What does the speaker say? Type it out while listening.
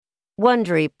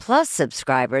Wondery Plus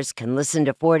subscribers can listen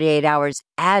to 48 Hours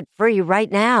ad-free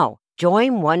right now.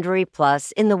 Join Wondery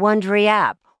Plus in the Wondery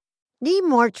app. Need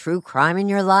more true crime in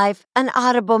your life? An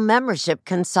Audible membership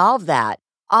can solve that.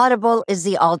 Audible is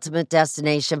the ultimate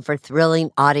destination for thrilling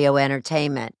audio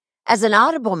entertainment. As an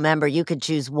Audible member, you could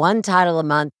choose one title a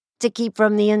month to keep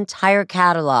from the entire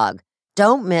catalog.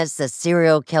 Don't miss The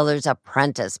Serial Killer's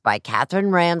Apprentice by Katherine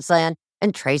Ramsland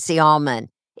and Tracy Ullman.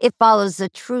 It follows the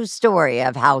true story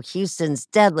of how Houston's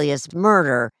deadliest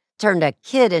murder turned a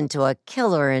kid into a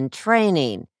killer in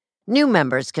training. New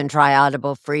members can try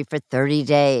Audible free for 30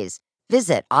 days.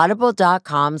 Visit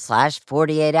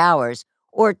audible.com/48 hours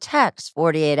or text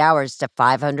 48 hours to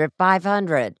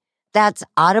 500-500. That's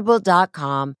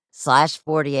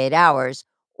audible.com/48 hours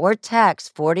or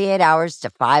text 48 hours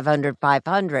to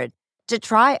 500-500 to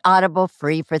try Audible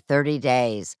free for 30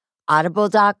 days.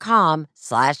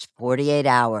 Audible.com/48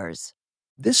 hours.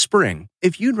 This spring,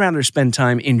 if you'd rather spend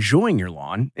time enjoying your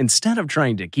lawn instead of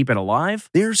trying to keep it alive,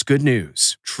 there's good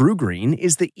news. True Green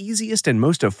is the easiest and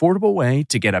most affordable way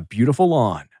to get a beautiful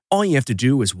lawn. All you have to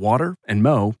do is water and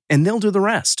mow, and they'll do the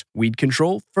rest. Weed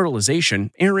control,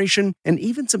 fertilization, aeration, and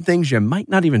even some things you might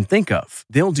not even think of.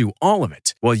 They'll do all of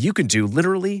it, while you can do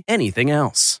literally anything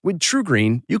else. With True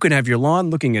Green, you can have your lawn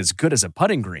looking as good as a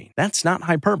putting green. That's not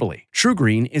hyperbole. True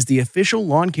Green is the official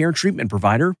lawn care treatment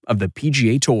provider of the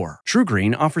PGA Tour. True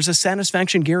Green offers a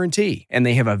satisfaction guarantee, and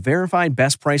they have a verified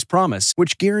best price promise,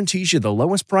 which guarantees you the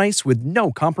lowest price with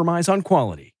no compromise on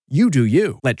quality. You do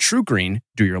you. Let True Green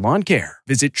do your lawn care.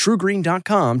 Visit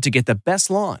TrueGreen.com to get the best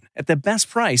lawn at the best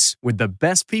price with the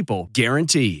best people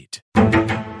guaranteed.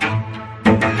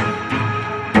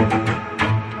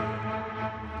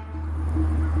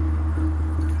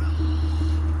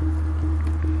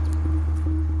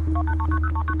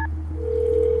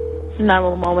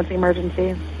 911, what's the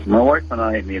emergency? My wife and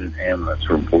I need an ambulance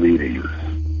for bleeding.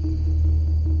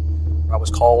 I was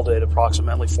called at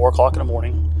approximately 4 o'clock in the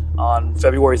morning on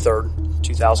February 3rd,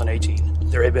 2018.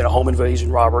 There had been a home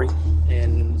invasion robbery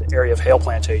in the area of Hale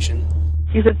Plantation.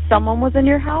 You said someone was in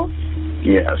your house?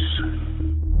 Yes.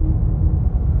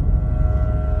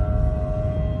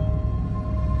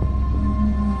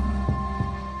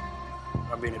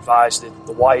 I'm being advised that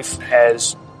the wife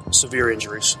has severe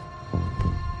injuries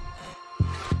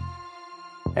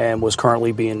and was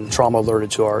currently being trauma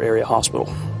alerted to our area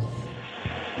hospital.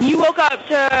 You woke up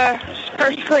to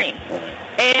her scream,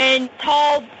 and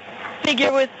tall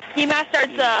figure with ski mask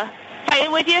starts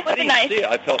fighting with you with a knife. See it.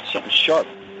 I felt something sharp.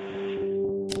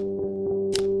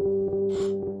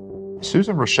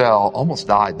 Susan Reuschel almost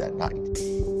died that night.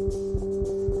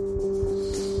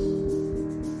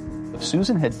 If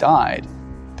Susan had died,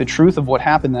 the truth of what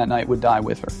happened that night would die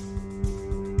with her.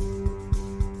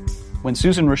 When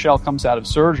Susan Reuschel comes out of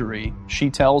surgery,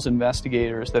 she tells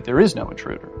investigators that there is no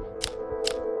intruder,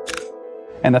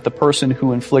 and that the person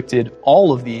who inflicted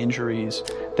all of the injuries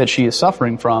that she is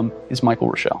suffering from is Michael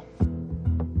Reuschel.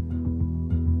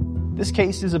 This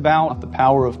case is about the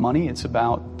power of money. It's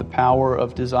about the power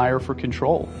of desire for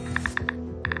control.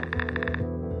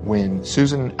 When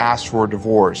Susan asked for a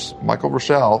divorce, Michael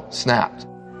Reuschel snapped.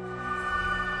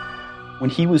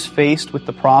 When he was faced with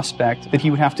the prospect that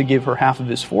he would have to give her half of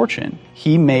his fortune,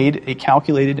 he made a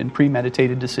calculated and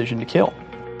premeditated decision to kill.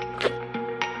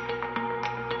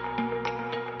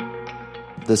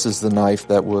 This is the knife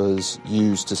that was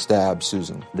used to stab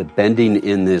Susan. The bending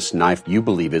in this knife, you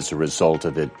believe, is a result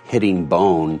of it hitting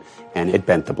bone, and it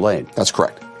bent the blade. That's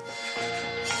correct.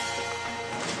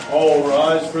 All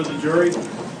rise for the jury.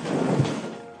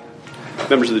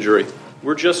 Members of the jury,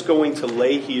 we're just going to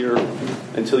lay here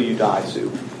until you die,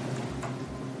 Sue.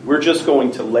 We're just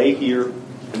going to lay here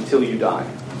until you die.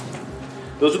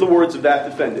 Those are the words of that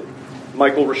defendant,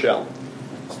 Michael Reuschel,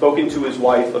 spoken to his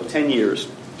wife of 10 years,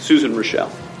 Susan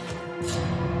Reuschel.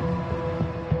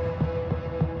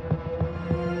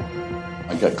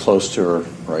 I got close to her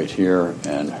right here,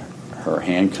 and her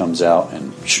hand comes out,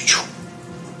 and...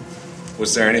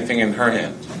 Was there anything in her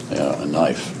hand? Yeah, a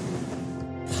knife.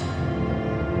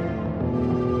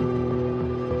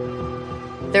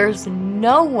 There's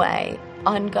no way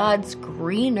on God's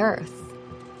green earth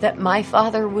that my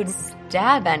father would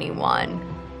stab anyone.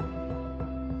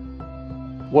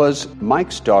 Was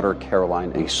Mike's daughter,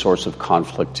 Caroline, a source of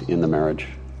conflict in the marriage?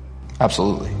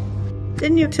 Absolutely.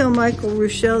 Didn't you tell Michael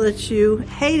Reuschel that you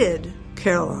hated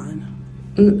Caroline?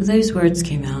 Those words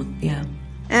came out, yeah.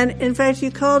 And, in fact, you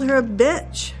called her a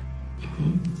bitch.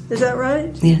 Mm-hmm. Is that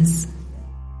right? Yes.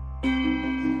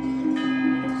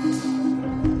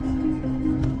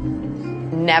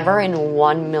 Never in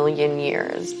 1 million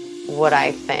years would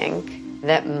I think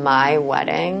that my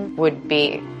wedding would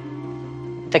be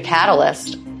the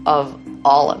catalyst of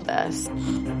all of this.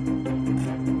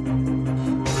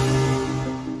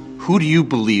 Who do you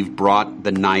believe brought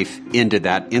the knife into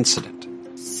that incident?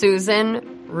 Susan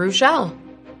Reuschel.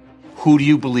 Who do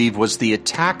you believe was the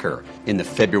attacker in the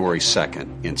February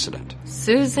 2nd incident?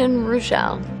 Susan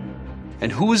Reuschel.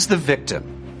 And who was the victim?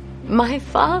 My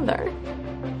father.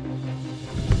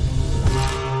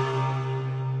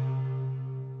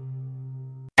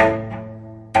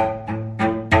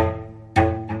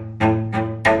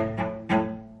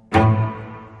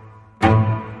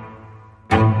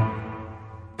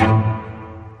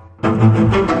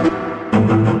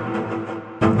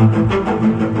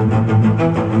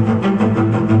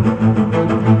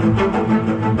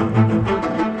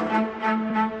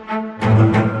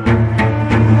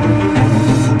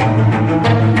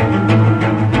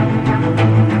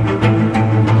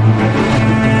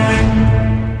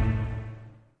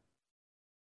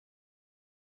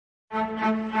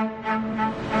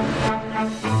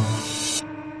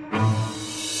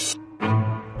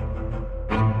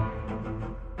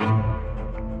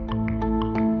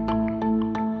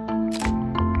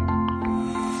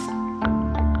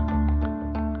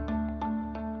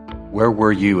 Where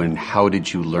were you and how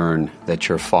did you learn that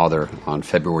your father on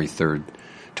February 3rd,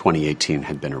 2018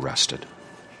 had been arrested?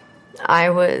 I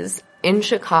was in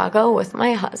Chicago with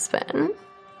my husband,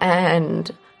 and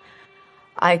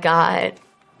I got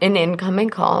an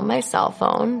incoming call on my cell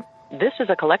phone. This is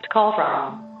a collect call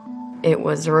from... It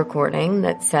was a recording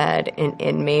that said an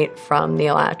inmate from the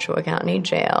Alachua County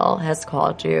Jail has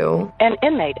called you. An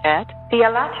inmate at the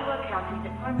Alachua County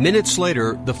Department. Minutes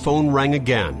later, the phone rang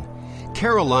again.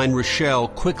 Caroline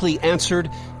Reuschel quickly answered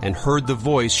and heard the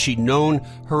voice she'd known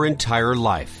her entire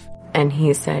life. And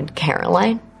he said,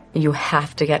 Caroline, you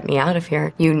have to get me out of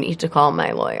here. You need to call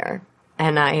my lawyer.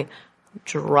 And I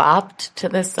dropped to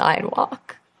the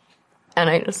sidewalk, and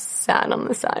I just sat on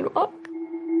the sidewalk.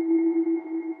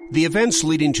 The events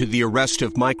leading to the arrest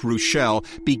of Mike Reuschel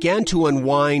began to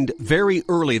unwind very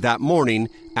early that morning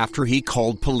after he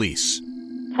called police.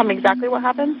 Tell me exactly what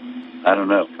happened. I don't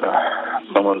know.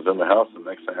 Someone was in the house, and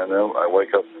next thing I know, I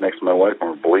wake up next to my wife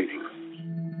and we're bleeding.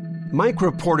 Mike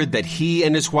reported that he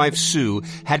and his wife Sue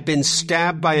had been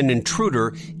stabbed by an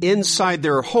intruder inside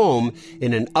their home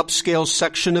in an upscale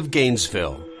section of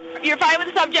Gainesville. You're fine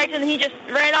with the subject and he just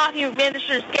ran off. You managed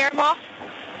to scare him off?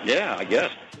 Yeah, I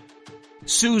guess.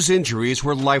 Sue's injuries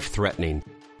were life-threatening,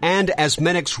 and as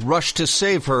medics rushed to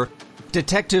save her,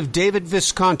 Detective David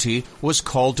Visconti was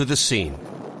called to the scene.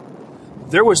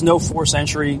 There was no forced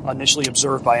entry initially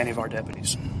observed by any of our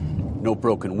deputies. No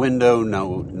broken window,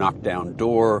 no knocked-down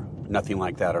door, nothing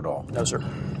like that at all? No, sir.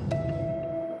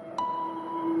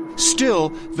 Still,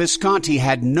 Visconti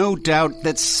had no doubt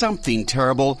that something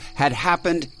terrible had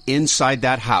happened inside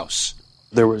that house.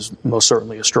 There was most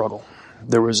certainly a struggle.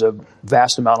 There was a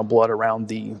vast amount of blood around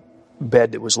the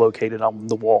bed that was located on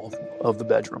the wall of the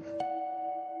bedroom.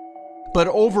 But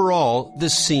overall, the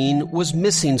scene was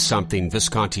missing something,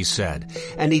 Visconti said,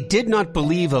 and he did not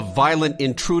believe a violent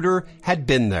intruder had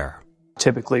been there.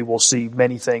 Typically, we'll see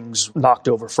many things, knocked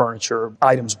over furniture,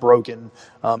 items broken,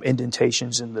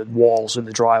 indentations in the walls, in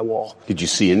the drywall. Did you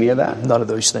see any of that? None of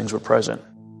those things were present.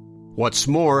 What's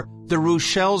more, the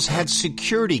Reuschels had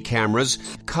security cameras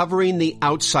covering the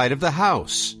outside of the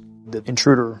house. The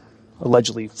intruder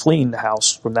allegedly fleeing the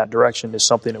house from that direction is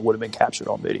something that would have been captured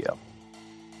on video.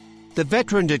 The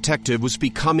veteran detective was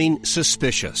becoming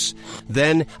suspicious.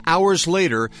 Then, hours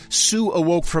later, Sue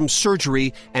awoke from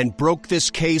surgery and broke this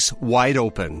case wide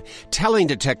open, telling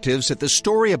detectives that the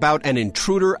story about an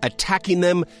intruder attacking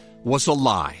them was a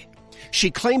lie.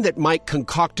 She claimed that Mike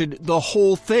concocted the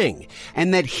whole thing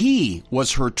and that he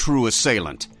was her true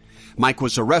assailant. Mike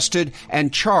was arrested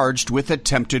and charged with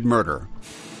attempted murder.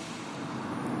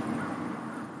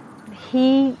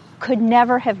 He could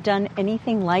never have done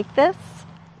anything like this.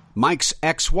 Mike's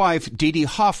ex-wife, Dee Dee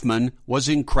Hoffman, was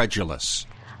incredulous.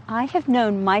 I have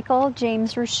known Michael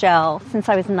James Reuschel since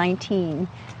I was 19,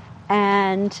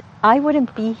 and I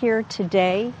wouldn't be here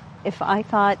today if I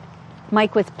thought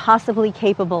Mike was possibly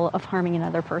capable of harming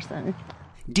another person.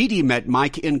 Dee Dee met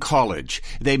Mike in college.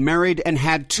 They married and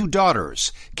had 2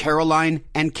 daughters, Caroline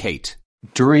and Kate.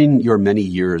 During your many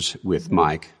years with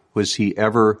Mike, was he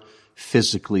ever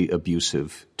physically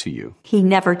abusive to you? He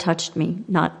never touched me,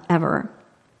 not ever.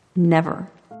 Never.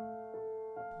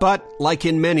 But, like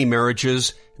in many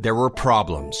marriages, there were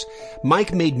problems.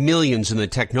 Mike made millions in the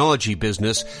technology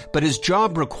business, but his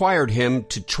job required him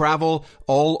to travel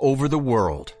all over the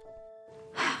world.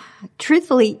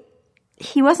 Truthfully,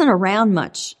 he wasn't around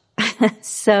much,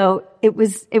 so it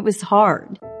was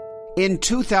hard. In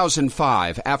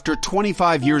 2005, after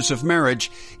 25 years of marriage,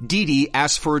 Dee Dee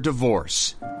asked for a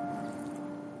divorce.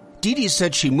 Dee Dee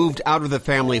said she moved out of the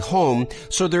family home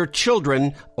so their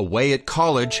children, away at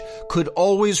college, could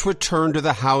always return to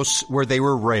the house where they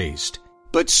were raised.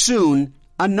 But soon,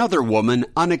 another woman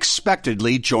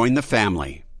unexpectedly joined the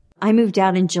family. I moved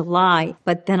out in July,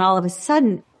 but then all of a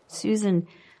sudden, Susan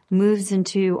moves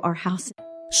into our house.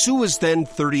 Sue was then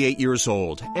 38 years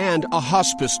old and a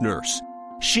hospice nurse.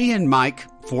 She and Mike,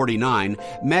 49,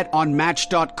 met on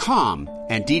Match.com,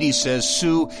 and Dee Dee says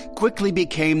Sue quickly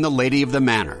became the lady of the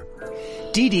manor.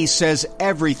 Dee Dee says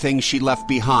everything she left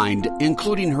behind,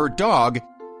 including her dog,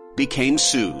 became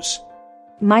Sue's.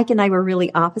 Mike and I were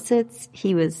really opposites.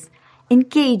 He was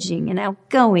engaging and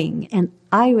outgoing, and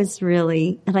I was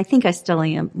really, and I think I still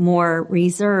am, more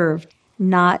reserved,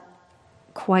 not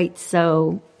quite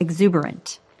so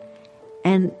exuberant.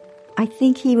 And I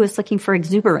think he was looking for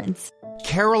exuberance.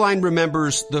 Caroline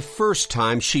remembers the first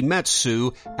time she met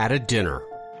Sue at a dinner.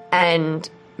 And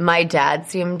my dad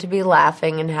seemed to be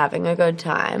laughing and having a good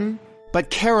time.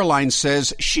 But Caroline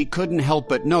says she couldn't help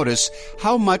but notice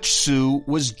how much Sue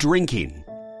was drinking.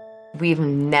 We've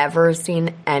never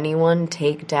seen anyone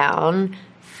take down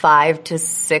 5 to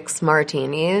 6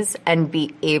 martinis and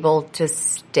be able to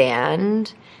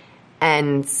stand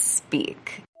and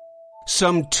speak.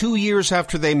 Some 2 years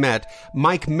after they met,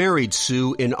 Mike married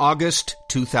Sue in August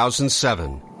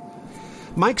 2007.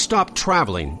 Mike stopped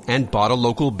traveling and bought a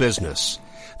local business.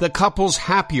 The couple's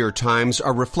happier times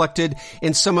are reflected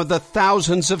in some of the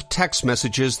thousands of text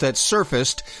messages that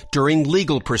surfaced during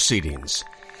legal proceedings.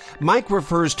 Mike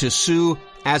refers to Sue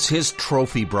as his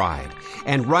trophy bride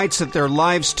and writes that their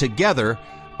lives together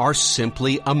are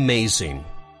simply amazing.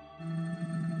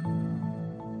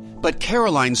 But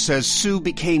Caroline says Sue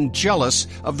became jealous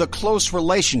of the close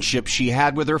relationship she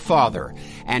had with her father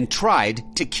and tried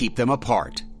to keep them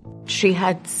apart. She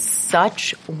had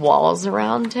such walls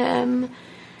around him.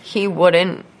 He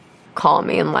wouldn't call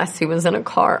me unless he was in a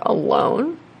car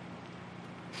alone.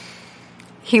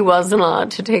 He wasn't allowed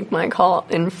to take my call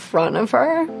in front of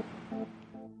her.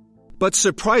 But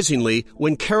surprisingly,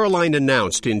 when Caroline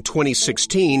announced in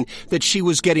 2016 that she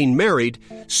was getting married,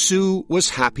 Sue was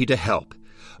happy to help.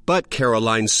 But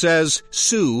Caroline says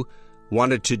Sue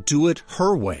wanted to do it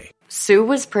her way. Sue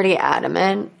was pretty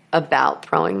adamant about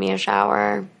throwing me a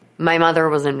shower. My mother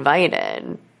was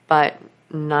invited, but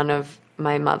none of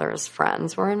my mother's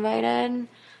friends were invited.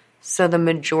 So the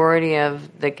majority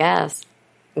of the guests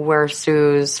were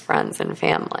Sue's friends and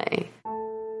family.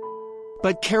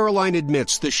 But Caroline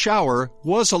admits the shower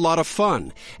was a lot of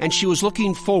fun, and she was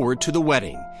looking forward to the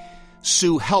wedding.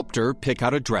 Sue helped her pick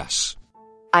out a dress.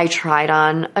 I tried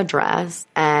on a dress,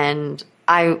 and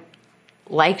I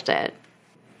liked it.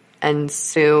 And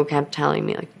Sue kept telling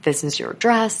me, like, this is your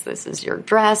dress,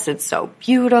 it's so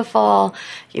beautiful,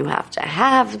 you have to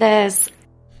have this.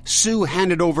 Sue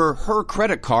handed over her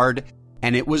credit card,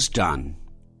 and it was done.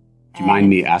 Do you mind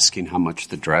me asking how much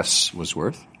the dress was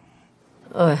worth?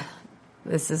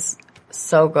 This is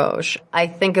so gauche. I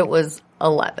think it was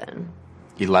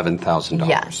 $11,000.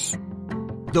 Yes.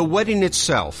 The wedding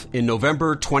itself, in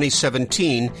November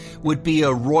 2017, would be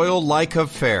a royal-like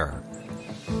affair.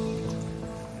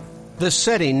 The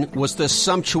setting was the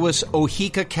sumptuous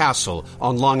Oheka Castle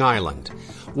on Long Island.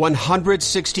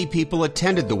 160 people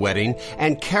attended the wedding,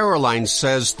 and Caroline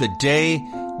says the day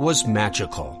was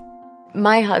magical.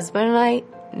 My husband and I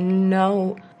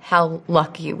know how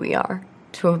lucky we are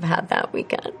to have had that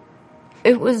weekend.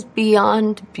 It was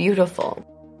beyond beautiful.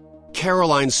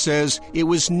 Caroline says it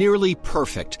was nearly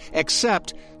perfect,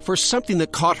 except for something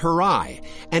that caught her eye,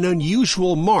 an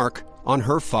unusual mark on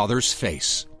her father's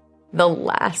face. The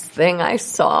last thing I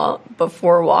saw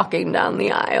before walking down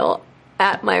the aisle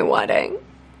at my wedding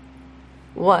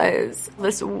was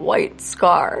this white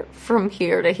scar from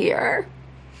here to here.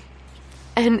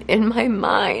 And in my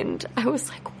mind, I was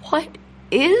like, what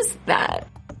is that?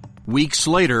 Weeks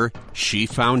later, she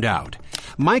found out.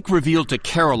 Mike revealed to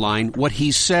Caroline what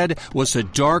he said was a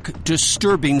dark,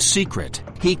 disturbing secret.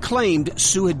 He claimed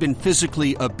Sue had been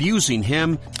physically abusing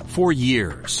him for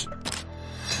years.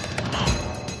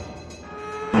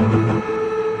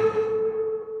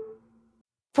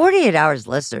 "48 Hours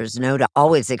listeners know to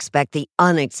always expect the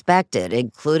unexpected,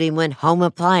 including when home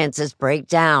appliances break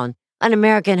down. An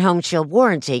American Home Shield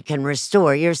warranty can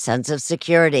restore your sense of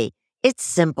security. It's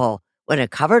simple. When a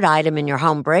covered item in your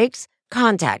home breaks,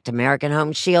 contact American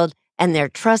Home Shield, and their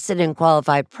trusted and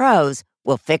qualified pros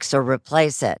will fix or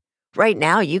replace it. Right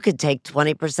now, you could take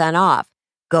 20% off.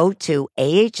 Go to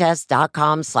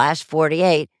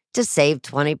ahs.com/48 to save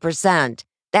 20%.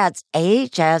 That's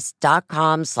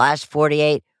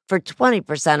ahs.com/48 for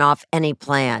 20% off any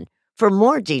plan. For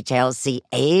more details, see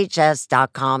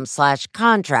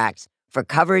ahs.com/contracts for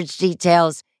coverage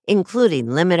details, including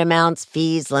limit amounts,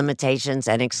 fees, limitations,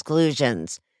 and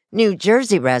exclusions. New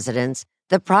Jersey residents,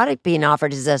 the product being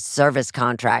offered is a service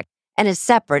contract and is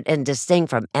separate and distinct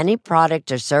from any product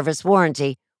or service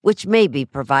warranty which may be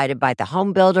provided by the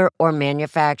home builder or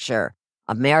manufacturer.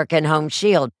 American Home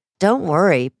Shield. Don't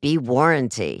worry, be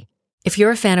warranty. If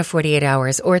you're a fan of 48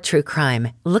 Hours or true crime,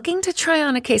 looking to try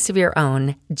on a case of your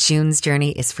own, June's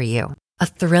Journey is for you. A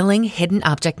thrilling hidden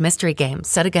object mystery game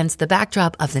set against the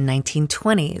backdrop of the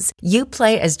 1920s. You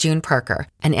play as June Parker,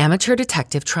 an amateur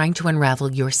detective trying to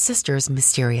unravel your sister's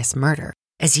mysterious murder.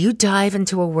 As you dive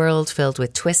into a world filled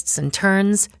with twists and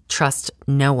turns, trust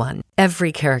no one.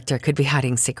 Every character could be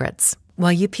hiding secrets.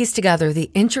 While you piece together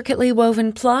the intricately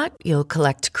woven plot, you'll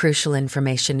collect crucial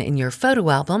information in your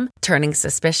photo album, turning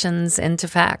suspicions into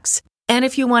facts. And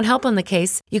if you want help on the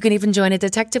case, you can even join a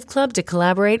detective club to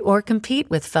collaborate or compete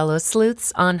with fellow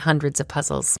sleuths on hundreds of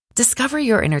puzzles. Discover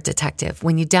your inner detective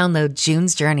when you download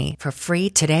June's Journey for free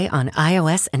today on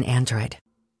iOS and Android.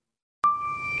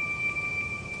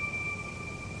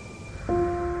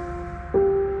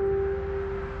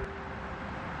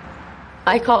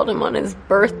 I called him on his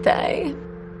birthday,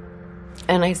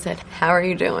 and I said, "How are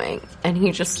you doing?" And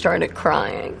he just started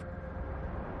crying.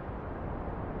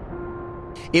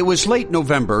 It was late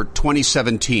November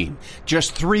 2017,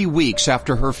 just 3 weeks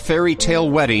after her fairy tale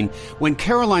wedding, when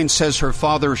Caroline says her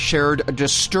father shared a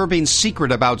disturbing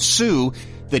secret about Sue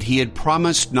that he had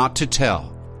promised not to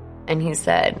tell. And he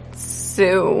said,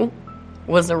 Sue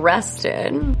was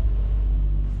arrested,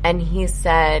 and he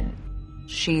said,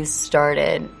 she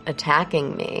started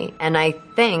attacking me. And I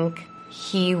think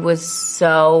he was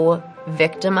so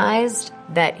victimized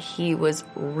that he was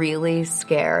really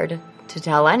scared to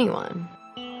tell anyone.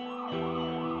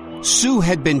 Sue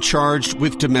had been charged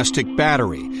with domestic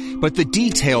battery, but the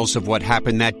details of what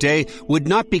happened that day would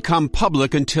not become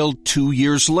public until 2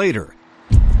 years later,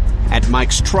 at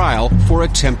Mike's trial for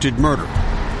attempted murder.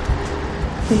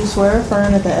 Please swear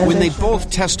affirm that the evidence... When they both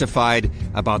testified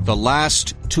about the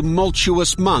last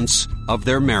tumultuous months of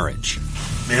their marriage.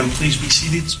 Ma'am, please be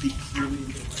seated. Speak clearly.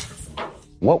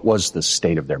 What was the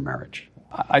state of their marriage?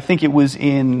 I think it was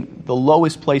in the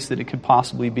lowest place that it could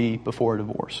possibly be before a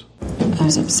divorce. I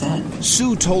was upset.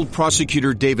 Sue told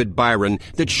prosecutor David Byron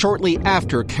that shortly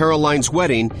after Caroline's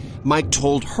wedding, Mike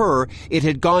told her it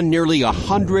had gone nearly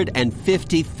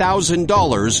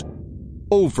 $150,000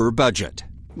 over budget.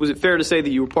 Was it fair to say that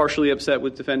you were partially upset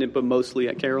with defendant, but mostly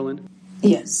at Carolyn?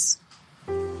 Yes.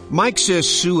 Mike says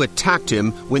Sue attacked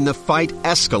him when the fight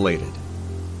escalated.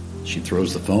 She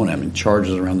throws the phone at me,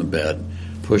 charges around the bed,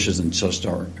 pushes and just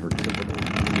start her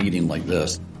typical beating like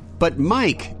this. But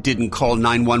Mike didn't call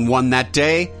 911 that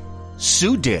day.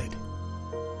 Sue did.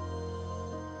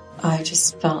 I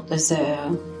just felt as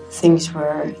though things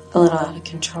were a little out of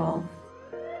control.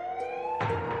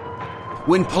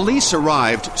 When police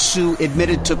arrived, Sue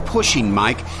admitted to pushing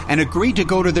Mike and agreed to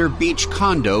go to their beach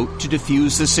condo to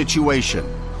defuse the situation.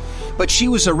 But she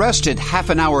was arrested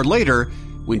half an hour later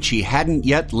when she hadn't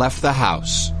yet left the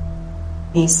house.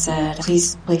 He said,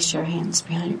 "Please place your hands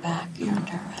behind your back. You're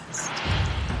under arrest."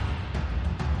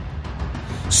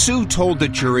 Sue told the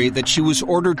jury that she was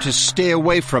ordered to stay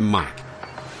away from Mike.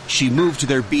 She moved to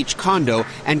their beach condo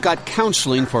and got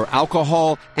counseling for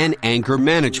alcohol and anger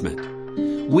management.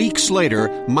 Weeks later,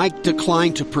 Mike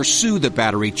declined to pursue the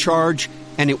battery charge,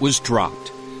 and it was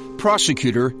dropped.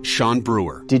 Prosecutor Sean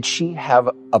Brewer. Did she have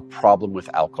a problem with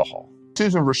alcohol?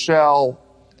 Susan Reuschel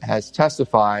has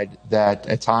testified that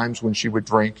at times when she would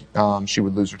drink, she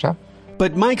would lose her temper.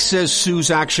 But Mike says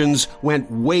Sue's actions went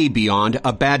way beyond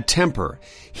a bad temper.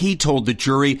 He told the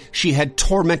jury she had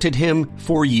tormented him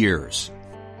for years.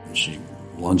 She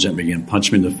lunged at me again,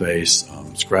 punched me in the face,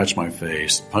 scratched my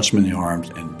face, punched me in the arms,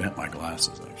 and bent my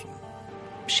glasses, actually.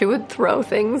 She would throw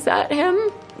things at him,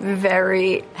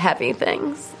 very heavy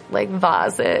things, like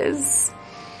vases,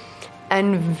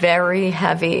 and very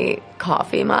heavy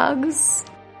coffee mugs.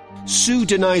 Sue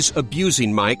denies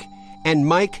abusing Mike, and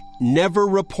Mike never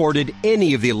reported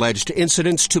any of the alleged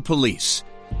incidents to police.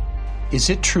 Is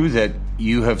it true that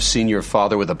you have seen your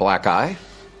father with a black eye?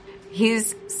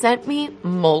 He's sent me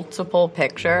multiple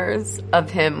pictures of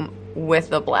him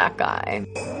with a black eye.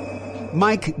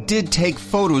 Mike did take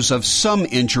photos of some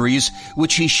injuries,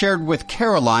 which he shared with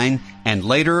Caroline and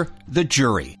later the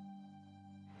jury.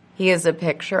 He has a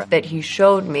picture that he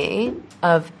showed me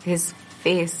of his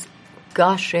face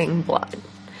gushing blood.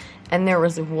 And there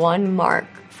was one mark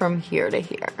from here to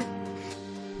here.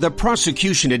 The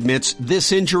prosecution admits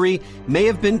this injury may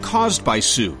have been caused by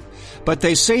Sue, But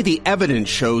they say the evidence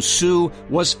shows Sue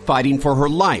was fighting for her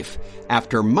life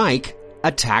after Mike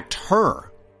attacked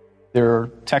her. There are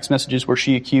text messages where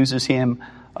she accuses him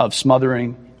of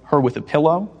smothering her with a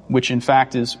pillow, which in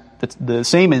fact is the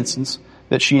same instance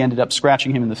that she ended up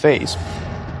scratching him in the face.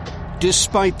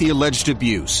 Despite the alleged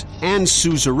abuse and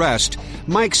Sue's arrest,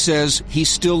 Mike says he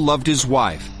still loved his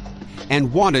wife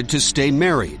and wanted to stay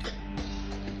married.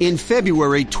 In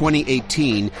February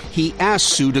 2018, he asked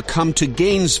Sue to come to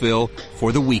Gainesville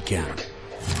for the weekend.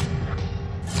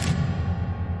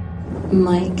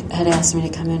 Mike had asked me to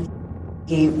come in.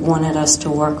 He wanted us to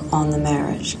work on the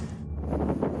marriage.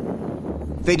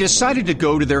 They decided to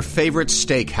go to their favorite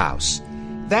steakhouse.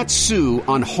 That's Sue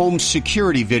on home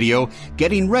security video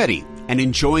getting ready and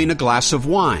enjoying a glass of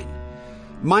wine.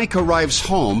 Mike arrives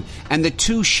home and the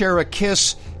two share a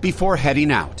kiss before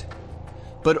heading out.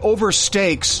 But over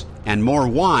steaks and more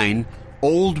wine,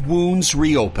 old wounds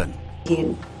reopen. He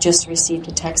had just received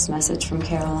a text message from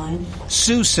Caroline.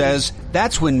 Sue says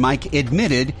that's when Mike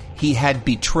admitted he had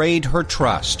betrayed her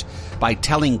trust by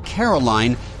telling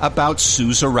Caroline about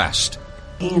Sue's arrest.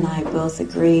 He and I both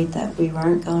agreed that we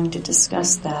weren't going to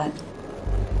discuss that.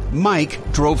 Mike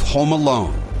drove home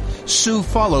alone. Sue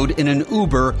followed in an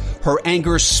Uber, her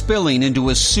anger spilling into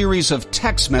a series of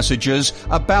text messages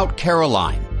about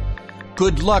Caroline.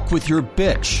 Good luck with your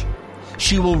bitch.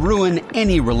 She will ruin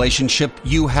any relationship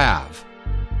you have.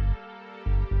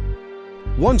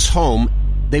 Once home,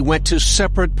 they went to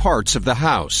separate parts of the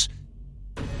house.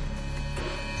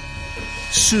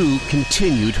 Sue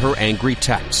continued her angry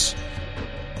texts.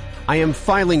 I am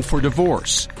filing for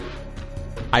divorce.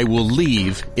 I will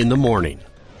leave in the morning.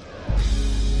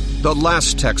 The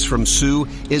last text from Sue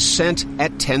is sent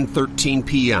at 10:13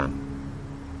 p.m.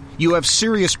 You have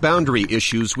serious boundary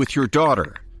issues with your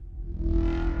daughter.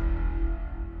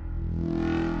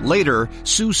 Later,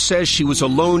 Sue says she was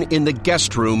alone in the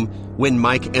guest room when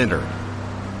Mike entered.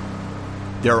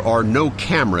 There are no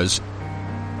cameras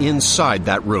inside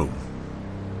that room.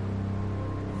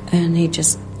 And he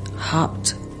just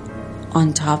hopped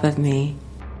on top of me.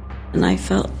 And I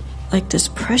felt like this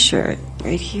pressure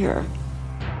right here.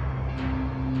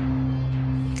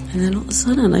 And then all of a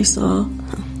sudden I saw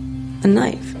a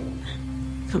knife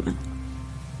come in.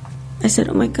 I said,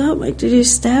 oh my God, Mike, did you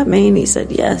stab me? And he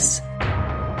said, yes.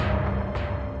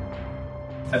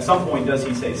 At some point, does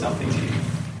he say something to you?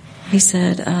 He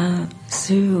said,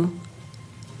 Sue,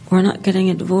 we're not getting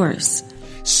a divorce.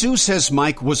 Sue says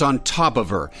Mike was on top of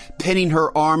her, pinning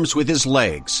her arms with his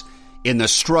legs. In the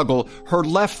struggle, her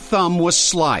left thumb was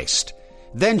sliced.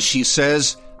 Then she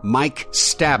says Mike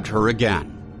stabbed her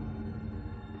again.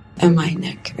 And my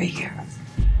neck right here.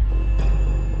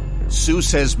 Sue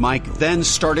says Mike then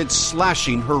started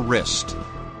slashing her wrist.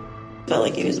 Felt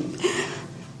like he was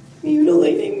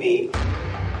mutilating me.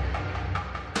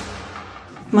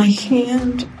 My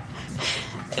hand,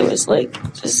 it was like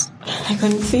just, I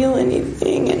couldn't feel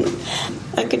anything, and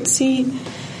I could see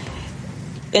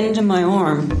into my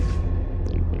arm.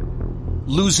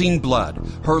 Losing blood,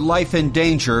 her life in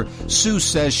danger, Sue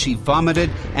says she vomited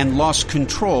and lost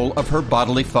control of her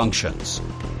bodily functions.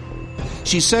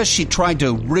 She says she tried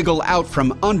to wriggle out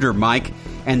from under Mike,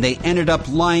 and they ended up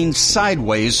lying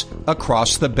sideways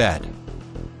across the bed.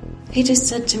 He just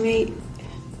said to me,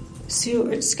 Sue,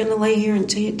 we're just going to lay here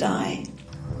until you die.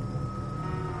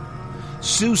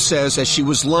 Sue says as she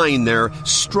was lying there,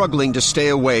 struggling to stay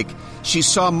awake, she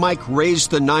saw Mike raise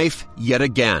the knife yet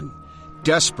again.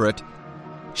 Desperate,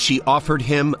 she offered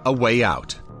him a way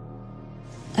out.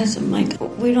 I said, Mike,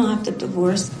 we don't have to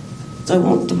divorce. I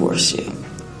won't divorce you.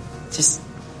 Just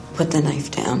put the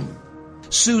knife down.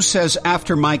 Sue says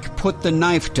after Mike put the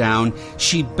knife down,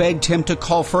 she begged him to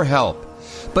call for help.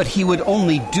 But he would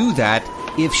only do that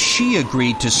if she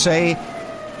agreed to say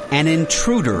an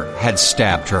intruder had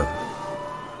stabbed her.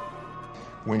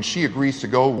 When she agrees to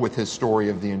go with his story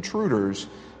of the intruders,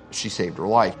 she saved her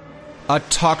life. A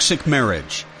toxic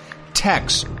marriage,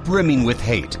 texts brimming with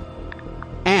hate,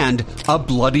 and a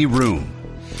bloody room.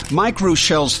 Mike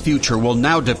Reuschel's future will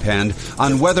now depend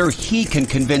on whether he can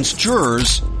convince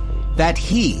jurors that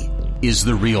he is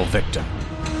the real victim.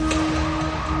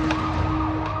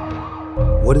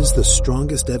 What is the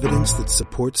strongest evidence that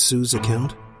supports Sue's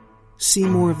account? See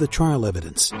more of the trial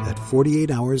evidence at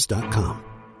 48hours.com.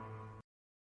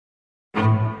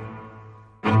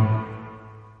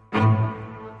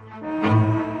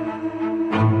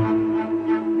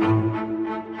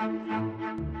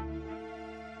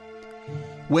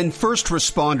 When first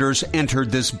responders entered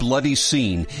this bloody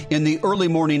scene in the early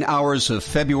morning hours of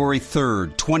February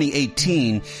 3rd,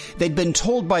 2018, they'd been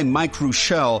told by Mike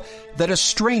Reuschel that a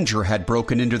stranger had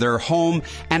broken into their home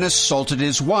and assaulted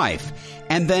his wife,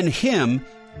 and then him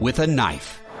with a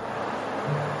knife.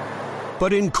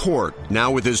 But in court,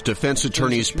 now with his defense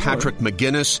attorneys Patrick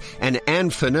McGinnis and Ann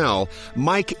Fennell,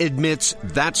 Mike admits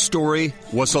that story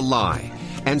was a lie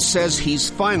and says he's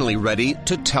finally ready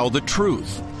to tell the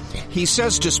truth. He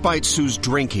says despite Sue's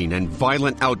drinking and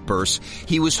violent outbursts,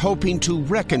 he was hoping to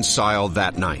reconcile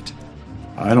that night.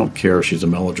 I don't care if she's a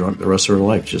melodrunk the rest of her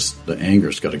life, just the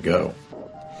anger's got to go.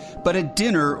 But at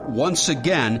dinner, once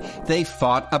again, they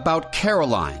fought about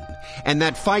Caroline, and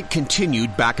that fight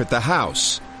continued back at the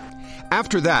house.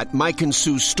 After that, Mike and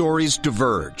Sue's stories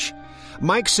diverge.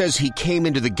 Mike says he came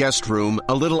into the guest room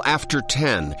a little after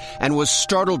 10 and was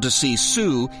startled to see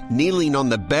Sue kneeling on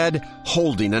the bed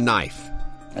holding a knife.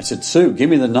 I said, Sue, give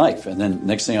me the knife. And then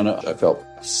next thing I know, I felt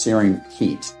searing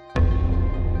heat.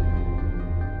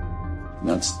 And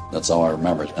that's all I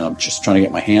remember. And I'm just trying to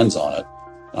get my hands on it.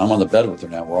 And I'm on the bed with her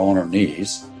now. We're all on our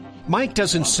knees. Mike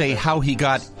doesn't say how he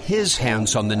got his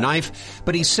hands on the knife,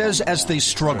 but he says as they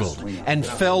struggled and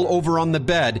fell over on the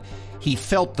bed, he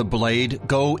felt the blade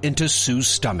go into Sue's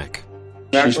stomach.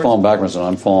 She's falling backwards and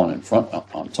I'm falling in front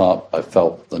on top. I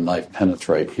felt the knife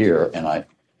penetrate here, and I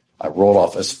rolled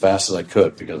off as fast as I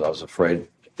could because I was afraid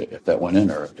if that went in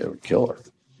her, it would kill her.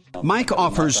 Mike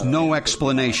offers no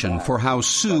explanation for how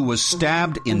Sue was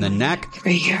stabbed in the neck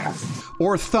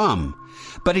or thumb.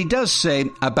 But he does say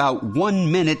about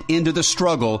 1 minute into the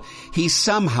struggle, he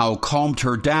somehow calmed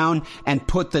her down and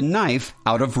put the knife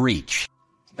out of reach.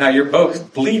 Now, you're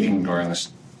both bleeding during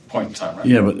this point in time, right?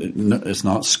 Yeah, but it's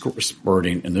not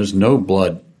spurting, and there's no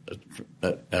blood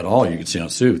at all you can see on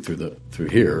Sue through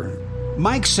here.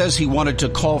 Mike says he wanted to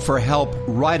call for help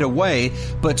right away,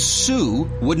 but Sue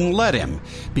wouldn't let him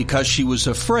because she was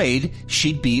afraid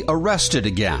she'd be arrested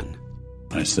again.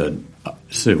 I said,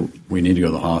 Sue, we need to go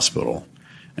to the hospital.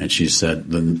 And she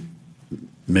said, then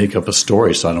make up a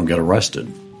story so I don't get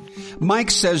arrested.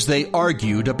 Mike says they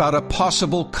argued about a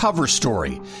possible cover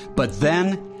story, but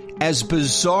then, as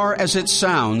bizarre as it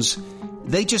sounds,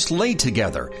 they just lay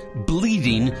together,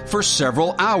 bleeding for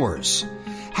several hours,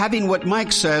 having what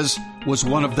Mike says was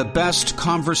one of the best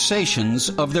conversations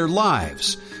of their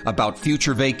lives about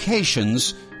future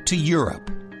vacations to Europe.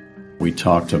 We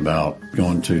talked about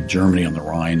going to Germany on the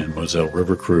Rhine and Moselle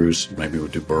River cruise. Maybe we'll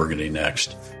do Burgundy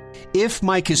next. If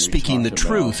Mike is speaking the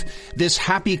truth, this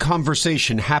happy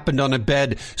conversation happened on a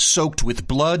bed soaked with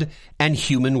blood and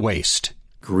human waste.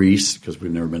 Greece, because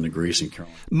we've never been to Greece and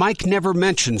Carolina. Mike never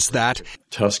mentions that.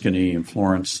 Tuscany and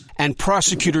Florence. And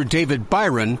prosecutor David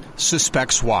Byron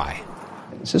suspects why.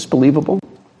 Is this believable?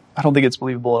 I don't think it's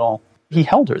believable at all. He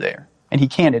held her there, and he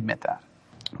can't admit that.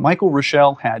 Michael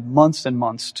Reuschel had months and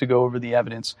months to go over the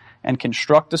evidence and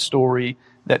construct a story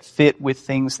that fit with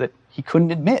things that he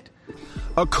couldn't admit.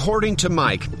 According to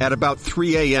Mike, at about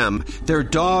 3 a.m., their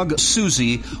dog,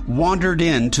 Susie, wandered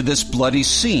into this bloody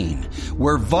scene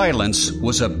where violence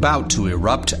was about to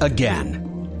erupt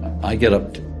again. I get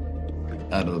up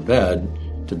out of the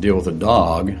bed to deal with the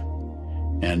dog,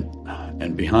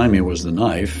 and behind me was the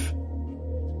knife,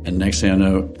 and next thing I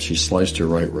know, she sliced her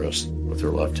right wrist with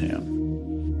her left hand.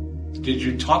 Did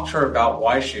you talk to her about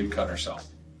why she had cut herself?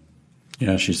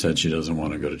 Yeah, she said she doesn't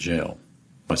want to go to jail.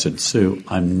 I said, Sue,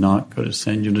 I'm not going to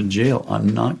send you to jail. I'm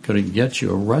not going to get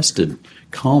you arrested.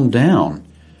 Calm down.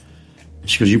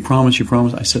 She goes, you promise, you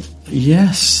promise? I said,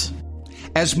 yes.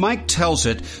 As Mike tells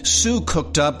it, Sue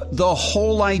cooked up the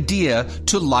whole idea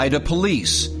to lie to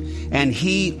police, and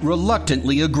he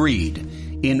reluctantly agreed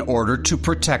in order to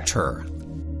protect her.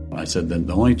 I said, then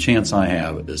the only chance I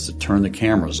have is to turn the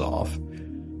cameras off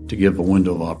to give a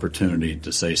window of opportunity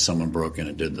to say someone broke in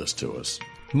and did this to us.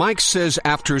 Mike says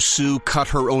after Sue cut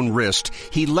her own wrist,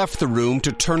 he left the room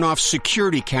to turn off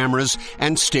security cameras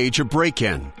and stage a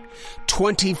break-in.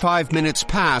 25 minutes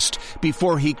passed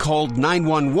before he called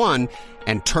 911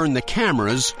 and turned the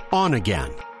cameras on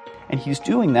again. And he's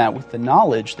doing that with the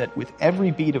knowledge that with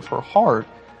every beat of her heart,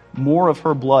 more of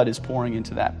her blood is pouring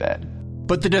into that bed.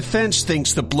 But the defense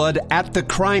thinks the blood at the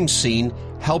crime scene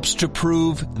helps to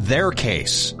prove their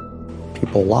case.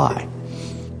 People lie.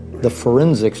 The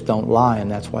forensics don't lie,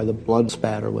 and that's why the blood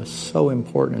spatter was so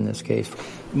important in this case.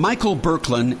 Michael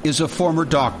Berklin is a former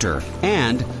doctor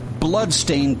and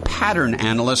bloodstain pattern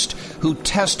analyst who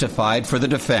testified for the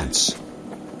defense.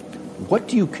 What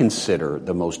do you consider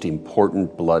the most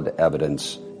important blood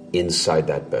evidence inside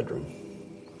that bedroom?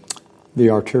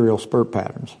 The arterial spurt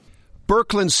patterns.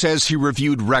 Birkeland says he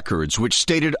reviewed records which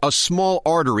stated a small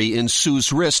artery in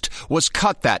Sue's wrist was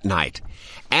cut that night.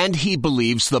 And he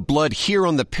believes the blood here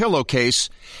on the pillowcase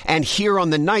and here on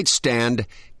the nightstand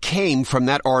came from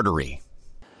that artery.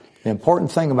 The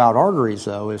important thing about arteries,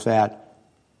 though, is that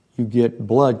you get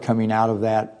blood coming out of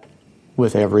that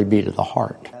with every beat of the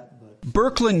heart.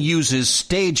 Birkeland uses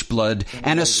stage blood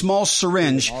and a small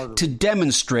syringe to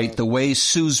demonstrate the way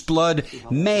Sue's blood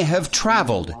may have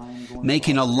traveled,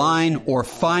 making a line or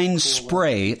fine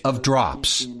spray of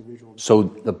drops. So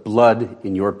the blood,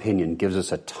 in your opinion, gives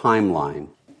us a timeline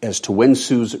as to when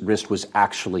Sue's wrist was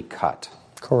actually cut.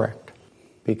 Correct,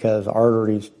 because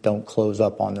arteries don't close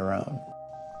up on their own.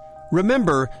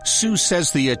 Remember, Sue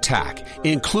says the attack,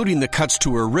 including the cuts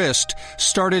to her wrist,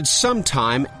 started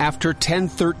sometime after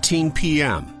 10:13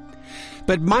 p.m.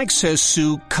 But Mike says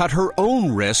Sue cut her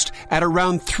own wrist at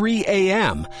around 3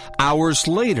 a.m., hours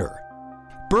later.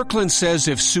 Birkeland says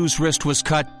if Sue's wrist was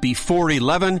cut before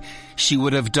 11, she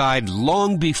would have died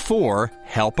long before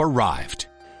help arrived.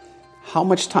 How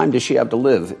much time does she have to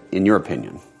live, in your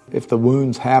opinion? If the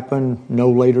wounds happen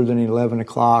no later than 11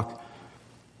 o'clock,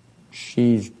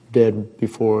 she's dead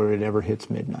before it ever hits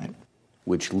midnight.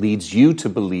 Which leads you to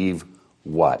believe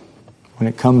what? When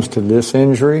it comes to this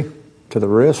injury, to the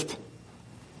wrist,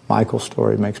 Michael's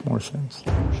story makes more sense.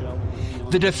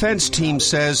 The defense team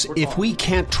says if we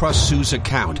can't trust Sue's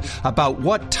account about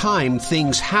what time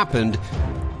things happened,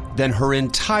 then her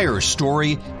entire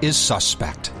story is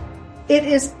suspect. It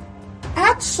is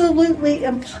absolutely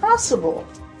impossible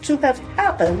to have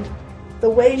happened the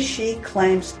way she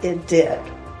claims it did.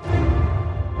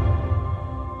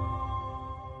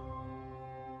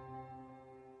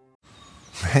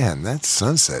 Man, that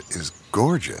sunset is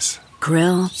gorgeous.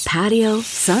 Grill, patio,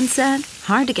 sunset.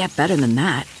 Hard to get better than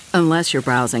that. Unless you're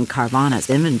browsing Carvana's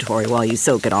inventory while you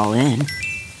soak it all in.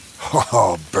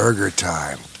 Oh, burger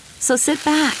time. So sit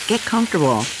back, get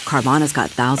comfortable. Carvana's got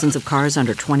thousands of cars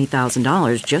under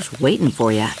 $20,000 just waiting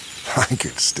for you. I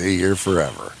could stay here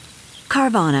forever.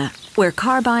 Carvana, where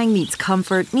car buying meets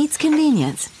comfort meets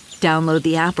convenience. Download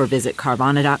the app or visit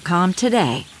Carvana.com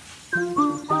today.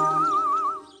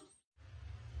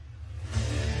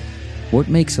 What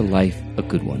makes a life a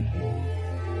good one?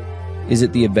 Is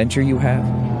it the adventure you have?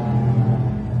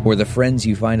 Or the friends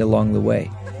you find along the way?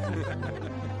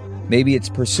 Maybe it's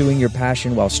pursuing your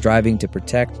passion while striving to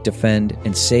protect, defend,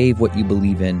 and save what you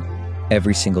believe in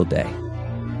every single day.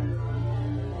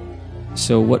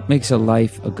 So what makes a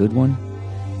life a good one?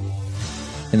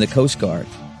 In the Coast Guard,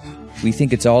 we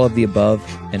think it's all of the above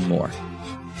and more.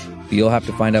 But you'll have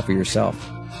to find out for yourself.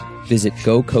 Visit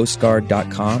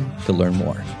gocoastguard.com to learn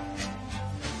more.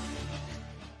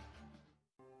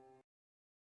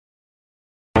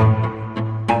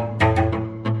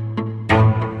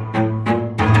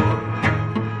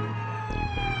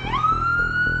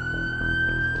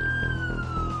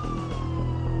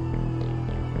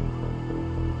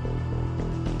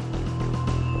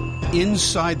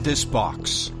 Inside this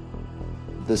box,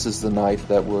 this is the knife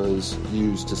that was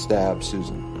used to stab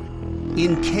Susan.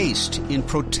 Encased in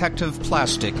protective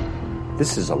plastic.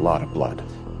 This is a lot of blood.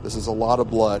 This is a lot of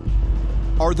blood.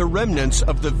 Are the remnants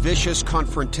of the vicious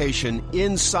confrontation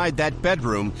inside that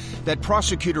bedroom that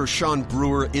prosecutor Sean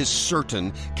Brewer is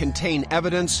certain contain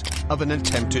evidence of an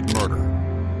attempted murder.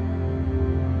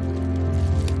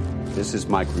 This is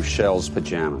Mike Reuschel's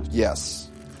pajamas. Yes.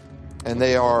 And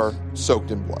they are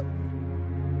soaked in blood.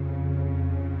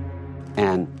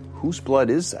 And whose blood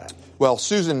is that? Well,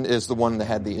 Susan is the one that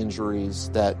had the injuries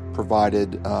that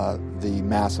provided the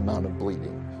mass amount of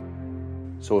bleeding.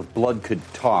 So if blood could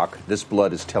talk, this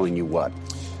blood is telling you what?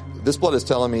 This blood is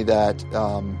telling me that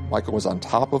Michael was on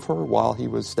top of her while he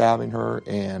was stabbing her,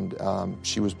 and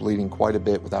she was bleeding quite a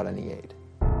bit without any aid.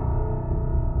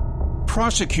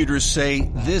 Prosecutors say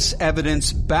this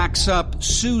evidence backs up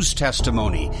Sue's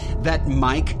testimony that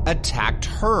Mike attacked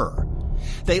her.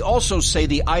 They also say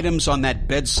the items on that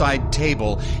bedside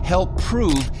table help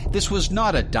prove this was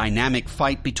not a dynamic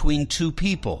fight between two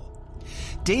people.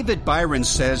 David Byron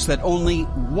says that only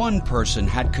one person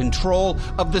had control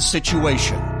of the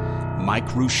situation, Mike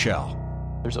Reuschel.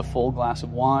 There's a full glass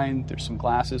of wine, there's some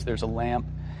glasses, there's a lamp,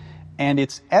 and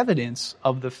it's evidence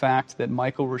of the fact that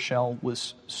Michael Reuschel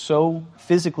was so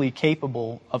physically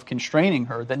capable of constraining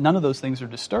her that none of those things are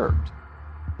disturbed.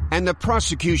 And the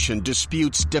prosecution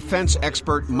disputes defense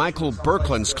expert Michael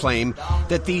Birkeland's claim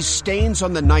that these stains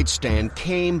on the nightstand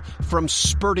came from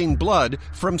spurting blood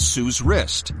from Sue's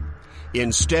wrist.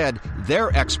 Instead,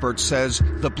 their expert says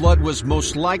the blood was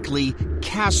most likely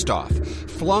cast off,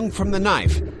 flung from the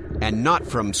knife, and not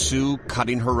from Sue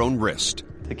cutting her own wrist.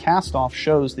 The cast off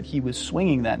shows that he was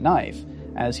swinging that knife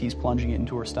as he's plunging it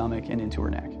into her stomach and into her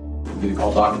neck. Did you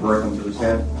call Dr. Berkman to the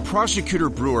stand? Prosecutor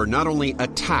Brewer not only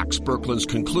attacks Berkland's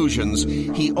conclusions,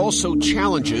 he also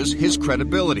challenges his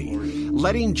credibility,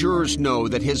 letting jurors know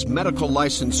that his medical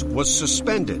license was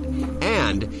suspended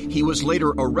and he was later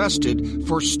arrested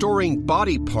for storing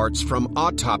body parts from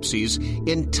autopsies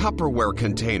in Tupperware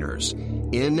containers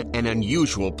in an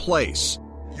unusual place.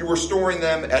 You were storing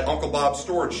them at Uncle Bob's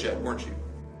storage shed, weren't you?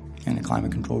 In a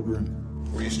climate-controlled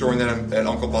room. Were you storing them at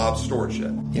Uncle Bob's storage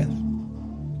shed? Yes.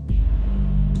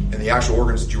 And the actual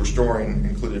organs that you were storing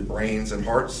included brains and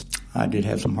hearts? I did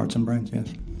have some hearts and brains, yes.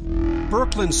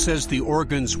 Berkland says the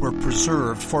organs were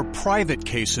preserved for private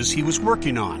cases he was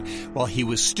working on while he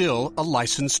was still a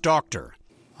licensed doctor.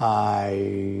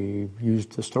 I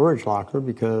used the storage locker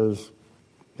because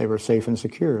they were safe and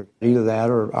secure. Either that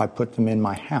or I put them in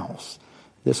my house.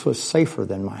 This was safer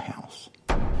than my house.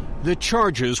 The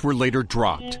charges were later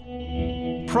dropped.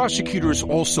 Prosecutors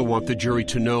also want the jury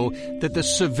to know that the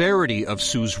severity of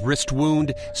Sue's wrist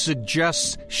wound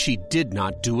suggests she did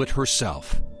not do it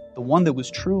herself. The one that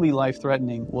was truly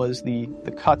life-threatening was the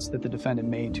cuts that the defendant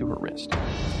made to her wrist.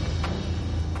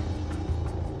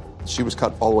 She was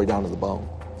cut all the way down to the bone.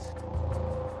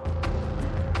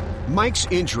 Mike's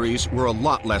injuries were a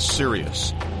lot less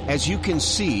serious. As you can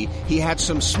see, he had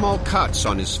some small cuts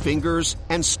on his fingers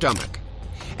and stomach.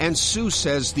 And Sue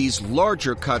says these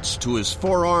larger cuts to his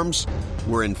forearms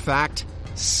were in fact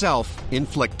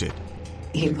self-inflicted.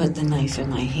 He put the knife in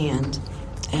my hand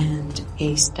and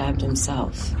he stabbed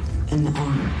himself in the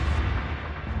arm.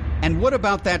 And what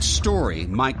about that story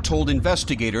Mike told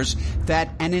investigators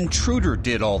that an intruder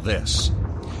did all this?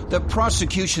 The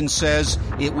prosecution says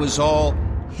it was all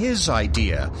his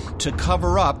idea to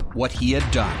cover up what he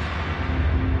had done.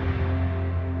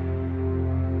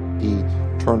 He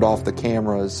turned off the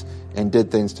cameras and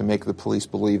did things to make the police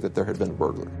believe that there had been a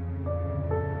burglary.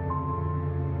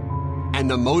 And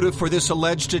the motive for this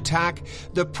alleged attack?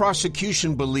 The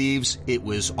prosecution believes it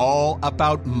was all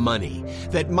about money,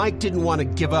 that Mike didn't want to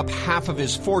give up half of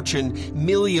his fortune,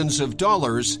 millions of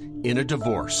dollars, in a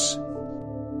divorce.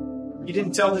 You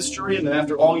didn't tell this jury, and then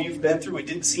after all you've been through, it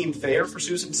didn't seem fair for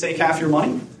Susan to take half your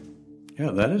money? Yeah,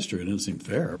 that is true. It didn't seem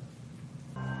fair.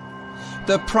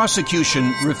 The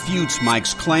prosecution refutes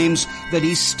Mike's claims that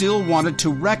he still wanted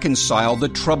to reconcile the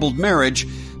troubled marriage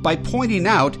by pointing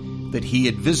out that he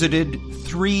had visited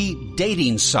 3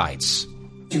 dating sites.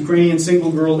 Ukrainian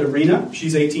single girl Irina,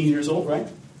 she's 18 years old, right?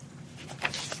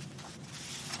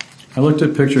 I looked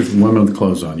at pictures of women with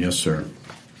clothes on, yes, sir.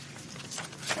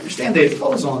 I understand they had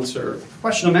clothes on, sir. The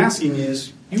question I'm asking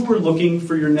is, you were looking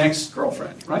for your next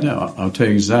girlfriend, right? No, I'll tell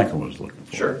you exactly what I was looking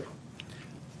for. Sure.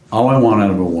 All I want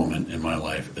out of a woman in my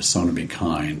life is someone to be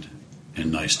kind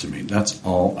and nice to me. That's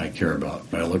all I care about.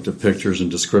 I looked at pictures and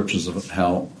descriptions of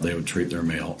how they would treat their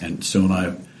male, and Sue and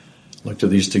I looked at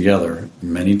these together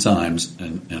many times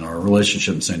in our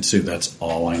relationship and saying, Sue, that's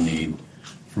all I need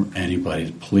from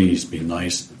anybody. Please be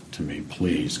nice to me,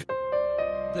 please.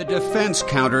 The defense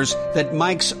counters that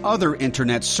Mike's other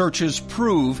internet searches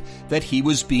prove that he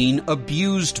was being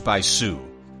abused by Sue.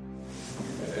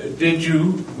 Did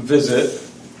you visit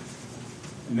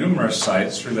numerous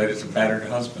sites related to battered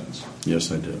husbands?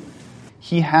 Yes, I did.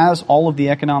 He has all of the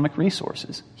economic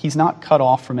resources. He's not cut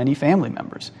off from any family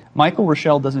members. Michael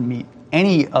Reuschel doesn't meet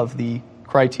any of the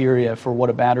criteria for what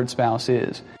a battered spouse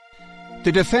is.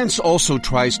 The defense also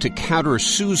tries to counter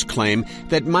Sue's claim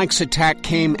that Mike's attack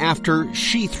came after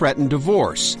she threatened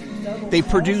divorce. They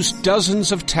produced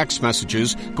dozens of text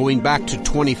messages going back to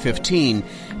 2015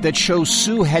 that show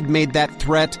Sue had made that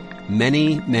threat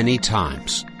many, many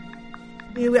times.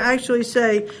 You actually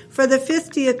say, for the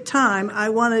 50th time, I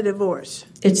want a divorce.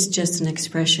 It's just an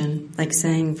expression, like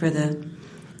saying for the,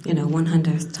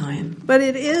 100th time. But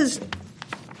it is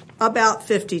about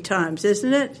 50 times,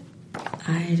 isn't it?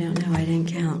 I don't know. I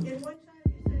didn't count.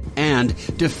 And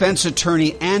defense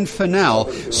attorney Ann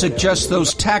Fennell suggests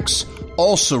those texts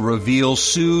also reveal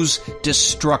Sue's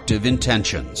destructive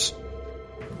intentions.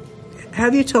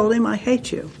 Have you told him I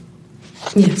hate you?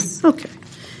 Yes. Okay.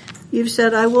 You've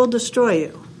said I will destroy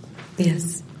you.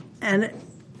 Yes. And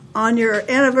on your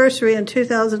anniversary in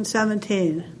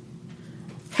 2017,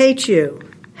 hate you.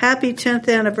 Happy 10th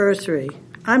anniversary.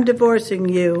 I'm divorcing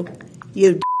you.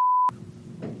 You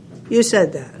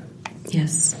said that.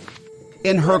 Yes.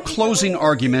 In her closing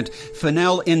argument,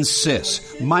 Fennell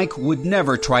insists Mike would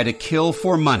never try to kill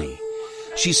for money.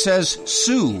 She says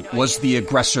Sue was the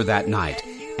aggressor that night,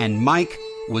 and Mike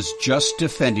was just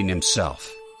defending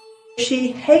himself.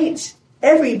 She hates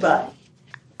everybody.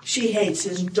 She hates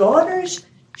his daughters.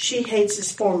 She hates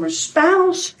his former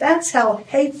spouse. That's how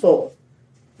hateful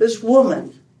this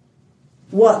woman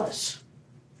was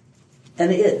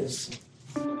and is.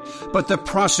 But the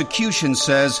prosecution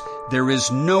says there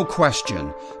is no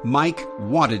question Mike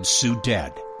wanted Sue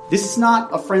dead. This is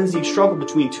not a frenzied struggle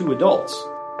between two adults.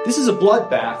 This is a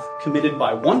bloodbath committed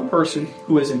by one person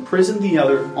who has imprisoned the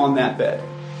other on that bed.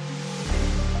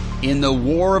 In the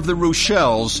War of the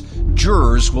Reuschels,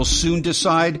 jurors will soon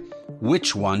decide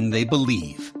which one they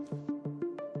believe.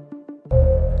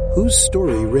 Whose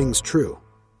story rings true?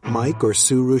 Mike or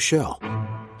Sue Reuschel?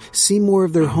 See more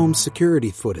of their home security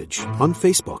footage on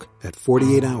Facebook at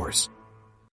 48 Hours.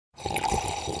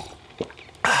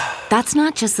 That's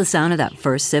not just the sound of that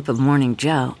first sip of Morning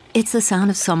Joe. It's the sound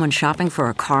of someone shopping for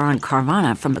a car on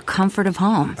Carvana from the comfort of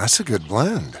home. That's a good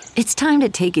blend. It's time to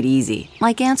take it easy,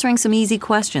 like answering some easy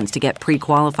questions to get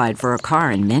pre-qualified for a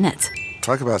car in minutes.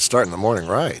 Talk about starting the morning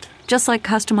right. Just like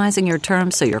customizing your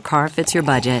terms so your car fits your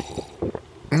budget.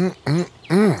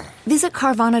 Visit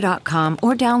Carvana.com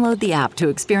or download the app to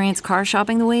experience car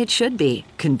shopping the way it should be.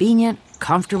 Convenient,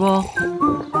 comfortable.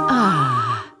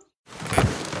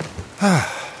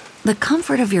 The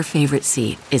comfort of your favorite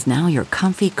seat is now your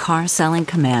comfy car selling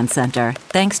command center,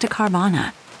 thanks to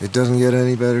Carvana. It doesn't get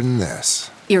any better than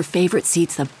this. Your favorite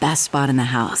seat's the best spot in the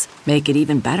house. Make it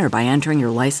even better by entering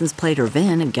your license plate or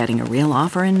VIN and getting a real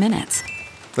offer in minutes.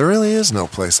 There really is no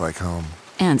place like home.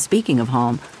 And speaking of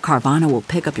home, Carvana will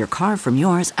pick up your car from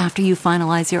yours after you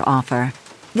finalize your offer.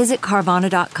 Visit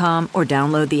Carvana.com or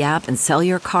download the app and sell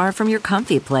your car from your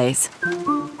comfy place.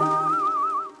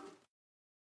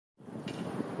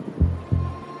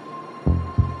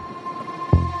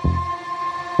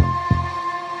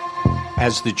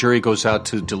 As the jury goes out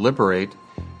to deliberate,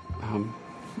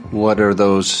 what are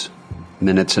those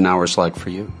minutes and hours like for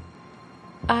you?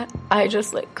 I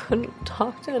just couldn't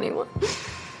talk to anyone.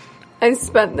 I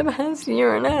spent the past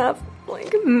year and a half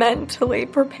mentally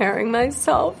preparing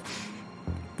myself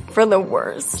for the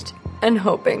worst and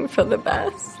hoping for the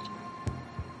best.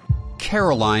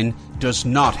 Caroline does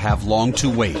not have long to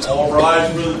wait. All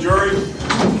rise for the jury.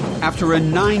 After a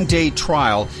 9-day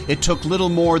trial, it took little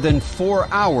more than 4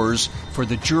 hours for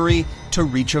the jury to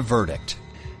reach a verdict.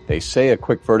 They say a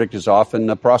quick verdict is often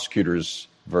a prosecutor's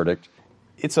verdict.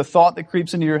 It's a thought that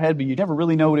creeps into your head, but you never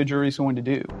really know what a jury's going to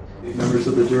do. Members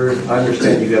of the jury, I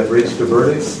understand you have reached a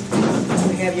verdict.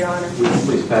 We have, Your Honor. Will you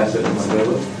please pass it to my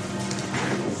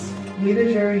bailiff? We, the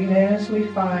jury, unanimously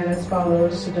find as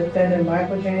follows to defendant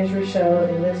Michael James Reuschel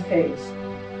in this case.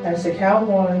 As to count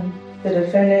 1, the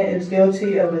defendant is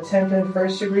guilty of attempted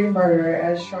first-degree murder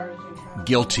as charged in count.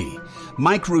 Guilty.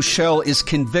 Mike Reuschel is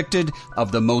convicted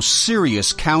of the most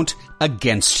serious count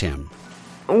against him.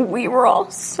 We were all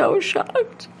so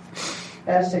shocked.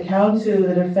 As to count 2,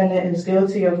 the defendant is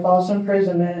guilty of false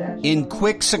imprisonment. In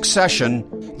quick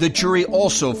succession, the jury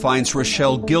also finds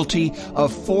Reuschel guilty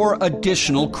of 4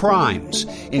 additional crimes,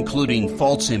 including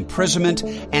false imprisonment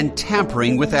and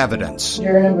tampering with evidence.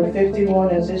 Juror number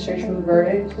 51, is this your true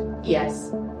verdict?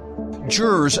 Yes.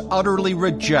 Jurors utterly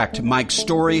reject Mike's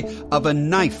story of a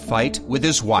knife fight with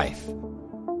his wife.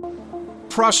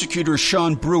 Prosecutor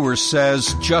Sean Brewer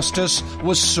says justice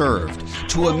was served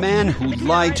to a man who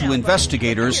lied to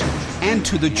investigators and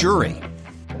to the jury.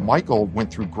 Michael went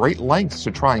through great lengths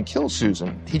to try and kill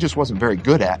Susan. He just wasn't very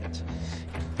good at it.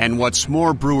 And what's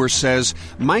more, Brewer says,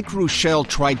 Mike Reuschel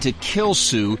tried to kill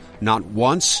Sue not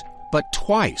once, but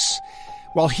twice.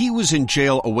 While he was in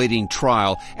jail awaiting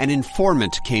trial, an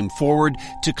informant came forward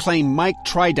to claim Mike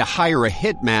tried to hire a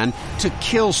hitman to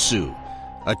kill Sue,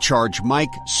 a charge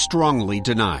Mike strongly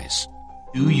denies.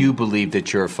 Do you believe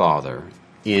that your father,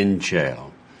 in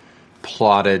jail,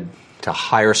 plotted to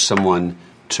hire someone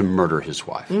to murder his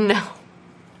wife? No.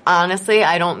 Honestly,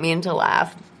 I don't mean to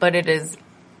laugh, but it is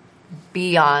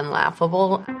beyond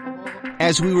laughable.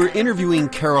 As we were interviewing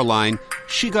Caroline,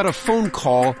 she got a phone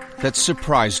call that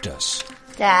surprised us.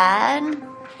 Dad?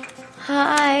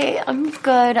 Hi, I'm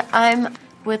good. I'm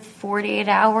with 48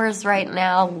 Hours right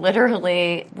now,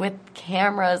 literally with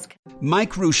cameras.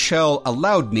 Mike Reuschel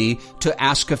allowed me to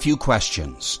ask a few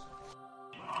questions.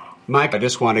 Mike, I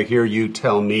just want to hear you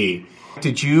tell me,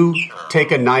 did you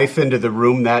take a knife into the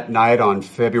room that night on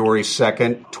February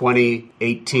 2nd,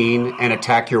 2018, and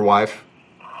attack your wife?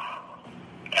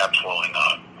 Absolutely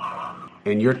not.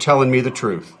 And you're telling me the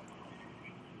truth?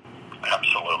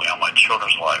 Absolutely, on my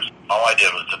children's lives. All I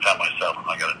did was defend myself when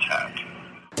I got attacked.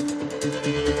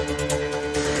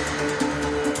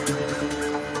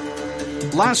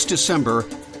 Last December,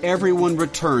 everyone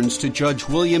returns to Judge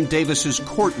William Davis's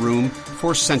courtroom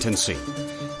for sentencing.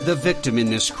 The victim in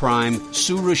this crime,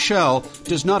 Sue Reuschel,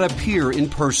 does not appear in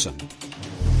person.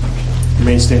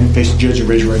 Remain standing, face the judge, and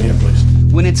raise your right hand, please.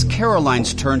 When it's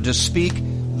Caroline's turn to speak,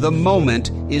 the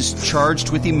moment is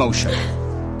charged with emotion.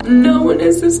 No one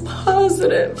is as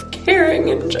positive, caring,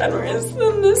 and generous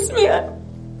than this man.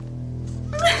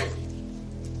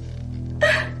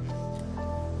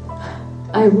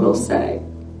 I will say,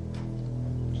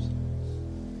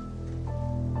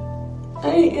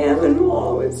 I am and will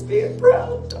always be a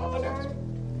proud daughter.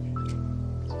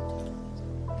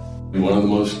 One of the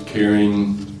most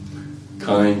caring,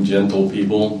 kind, gentle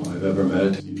people I've ever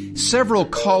met. Several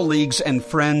colleagues and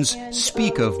friends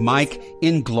speak of Mike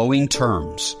in glowing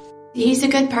terms. He's a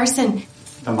good person.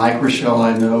 The Mike Reuschel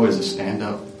I know is a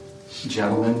stand-up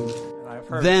gentleman.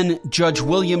 Then Judge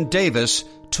William Davis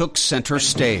took center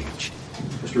stage.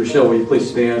 Mr. Reuschel, will you please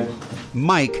stand?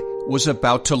 Mike was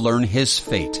about to learn his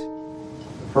fate.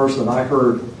 The person I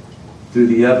heard through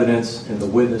the evidence and the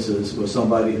witnesses was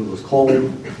somebody who was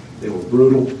cold, they were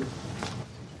brutal.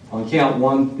 On count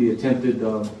one, the attempted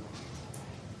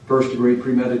first-degree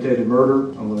premeditated murder,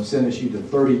 I'm going to sentence you to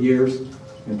 30 years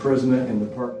imprisonment in the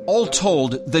Department. All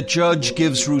told, the judge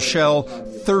gives Reuschel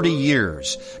 30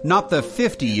 years, not the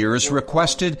 50 years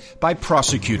requested by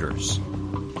prosecutors.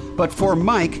 But for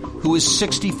Mike, who is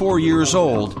 64 years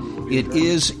old, it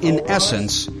is, in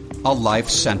essence, a life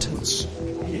sentence.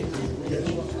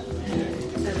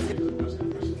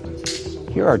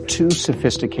 Here are two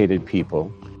sophisticated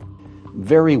people,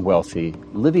 very wealthy,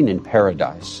 living in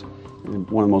paradise, in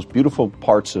one of the most beautiful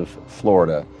parts of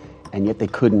Florida, and yet they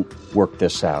couldn't work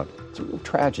this out. It's a real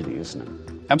tragedy, isn't it?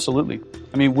 Absolutely.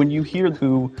 I mean, when you hear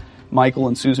who Michael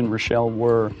and Susan Reuschel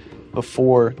were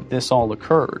before this all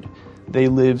occurred, they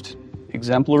lived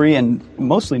exemplary and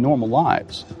mostly normal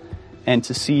lives. And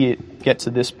to see it get to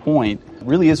this point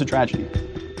really is a tragedy.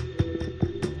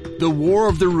 The War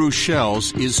of the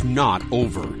Reuschels is not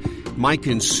over. Mike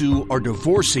and Sue are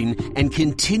divorcing and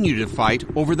continue to fight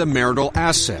over the marital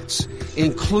assets,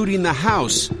 including the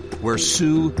house where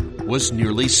Sue was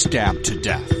nearly stabbed to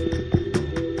death.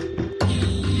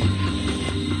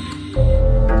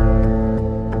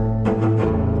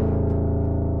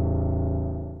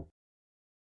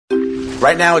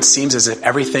 Right now, it seems as if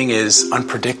everything is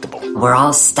unpredictable. We're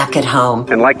all stuck at home.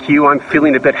 And like you, I'm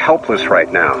feeling a bit helpless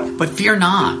right now. But fear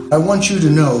not. I want you to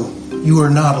know you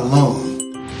are not alone.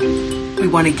 We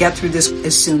want to get through this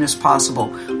as soon as possible.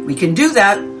 We can do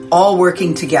that all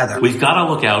working together. We've got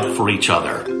to look out for each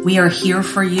other. We are here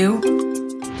for you.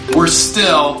 We're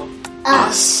still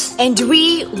us. And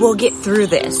we will get through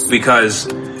this. Because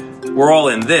we're all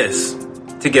in this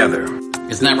together.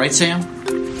 Isn't that right, Sam?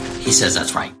 He says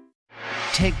that's right.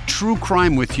 Take true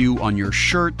crime with you on your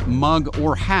shirt, mug,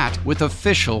 or hat with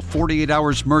official 48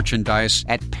 Hours merchandise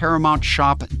at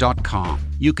ParamountShop.com.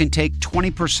 You can take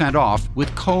 20% off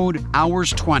with code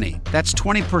HOURS20. That's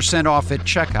 20% off at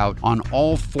checkout on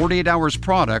all 48 Hours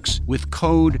products with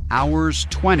code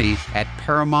HOURS20 at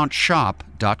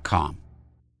ParamountShop.com.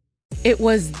 It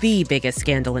was the biggest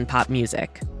scandal in pop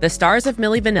music. The stars of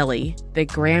Milli Vanilli, the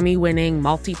Grammy-winning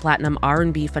multi-platinum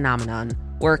R&B phenomenon,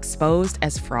 were exposed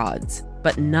as frauds.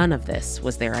 But none of this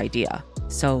was their idea.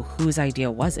 So whose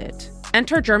idea was it?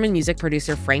 Enter German music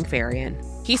producer Frank Farian.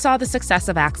 He saw the success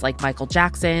of acts like Michael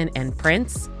Jackson and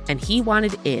Prince, and he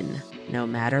wanted in, no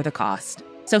matter the cost.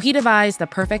 So he devised the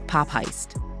perfect pop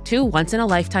heist. Two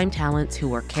once-in-a-lifetime talents who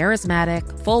were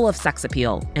charismatic, full of sex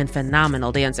appeal, and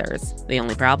phenomenal dancers. The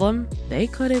only problem? They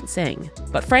couldn't sing.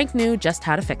 But Frank knew just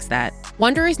how to fix that.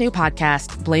 Wondery's new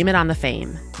podcast, Blame It on the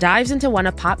Fame, dives into one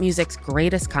of pop music's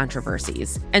greatest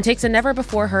controversies and takes a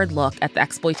never-before-heard look at the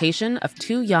exploitation of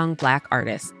two young Black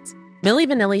artists. Milli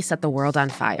Vanilli set the world on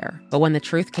fire, but when the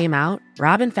truth came out,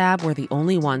 Rob and Fab were the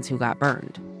only ones who got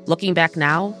burned. Looking back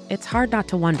now, it's hard not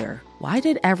to wonder, why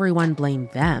did everyone blame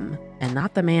them and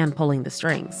not the man pulling the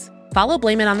strings? Follow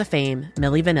Blame It on the Fame,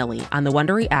 Milli Vanilli, on the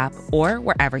Wondery app or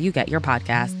wherever you get your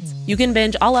podcasts. You can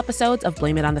binge all episodes of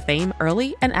Blame It on the Fame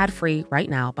early and ad-free right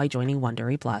now by joining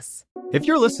Wondery Plus. If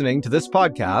you're listening to this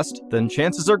podcast, then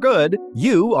chances are good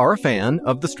you are a fan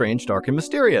of The Strange, Dark, and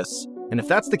Mysterious. And if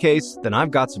that's the case, then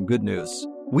I've got some good news.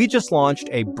 We just launched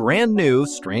a brand new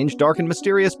Strange, Dark, and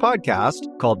Mysterious podcast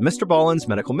called Mr. Ballen's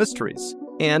Medical Mysteries.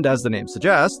 And as the name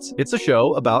suggests, it's a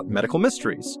show about medical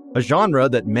mysteries, a genre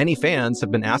that many fans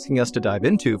have been asking us to dive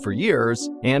into for years,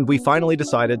 and we finally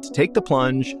decided to take the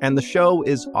plunge, and the show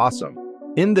is awesome.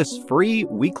 In this free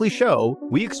weekly show,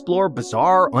 we explore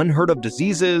bizarre, unheard-of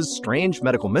diseases, strange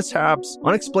medical mishaps,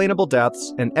 unexplainable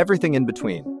deaths, and everything in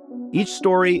between. Each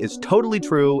story is totally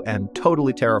true and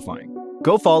totally terrifying.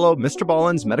 Go follow Mr.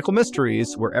 Ballen's Medical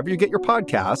Mysteries wherever you get your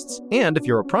podcasts, and if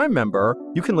you're a Prime member,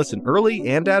 you can listen early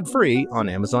and ad-free on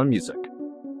Amazon Music.